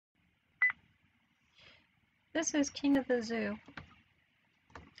This is King of the Zoo,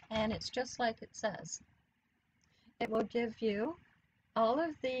 and it's just like it says. It will give you all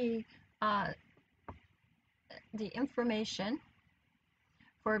of the information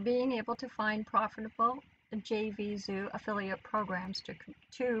for being able to find profitable JVZoo affiliate programs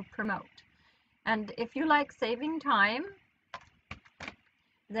to promote. And if you like saving time,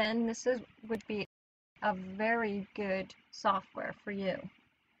 then this would be a very good software for you.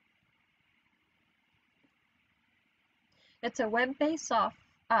 It's a web-based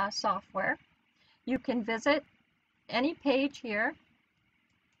software. You can visit any page here,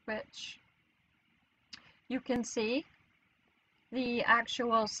 which you can see the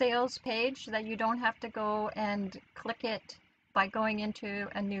actual sales page, that you don't have to go and click it by going into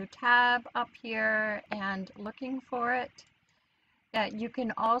a new tab up here and looking for it. You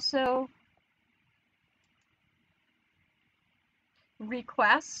can also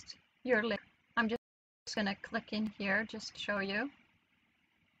request your link. I'm just going to click in here just to show you.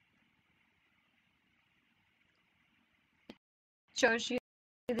 It shows you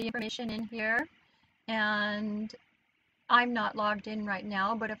the information in here, and I'm not logged in right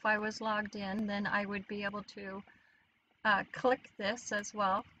now, but if I was logged in, then I would be able to click this as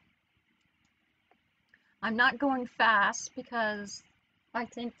well. I'm not going fast because I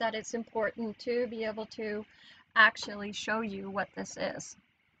think that it's important to be able to actually show you what this is.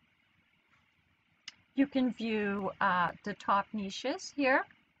 You can view the top niches here.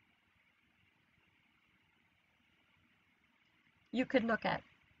 You could look at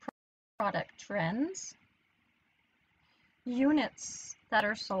product trends, units that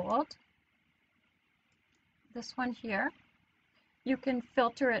are sold. This one here. You can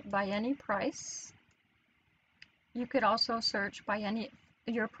filter it by any price. You could also search by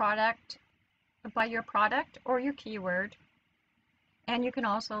your product or your keyword, and you can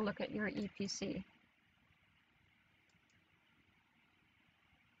also look at your EPC.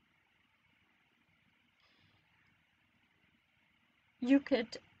 You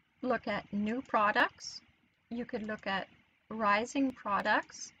could look at new products. You could look at rising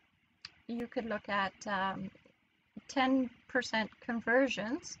products. You could look at 10%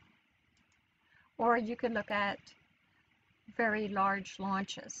 conversions, or you could look at very large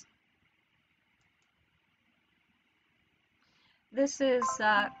launches. This is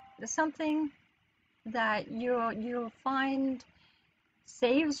something that you'll find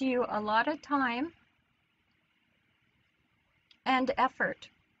saves you a lot of time and effort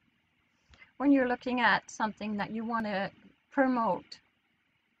when you're looking at something that you want to promote.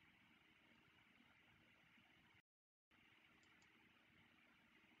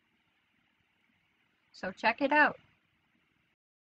 So check it out.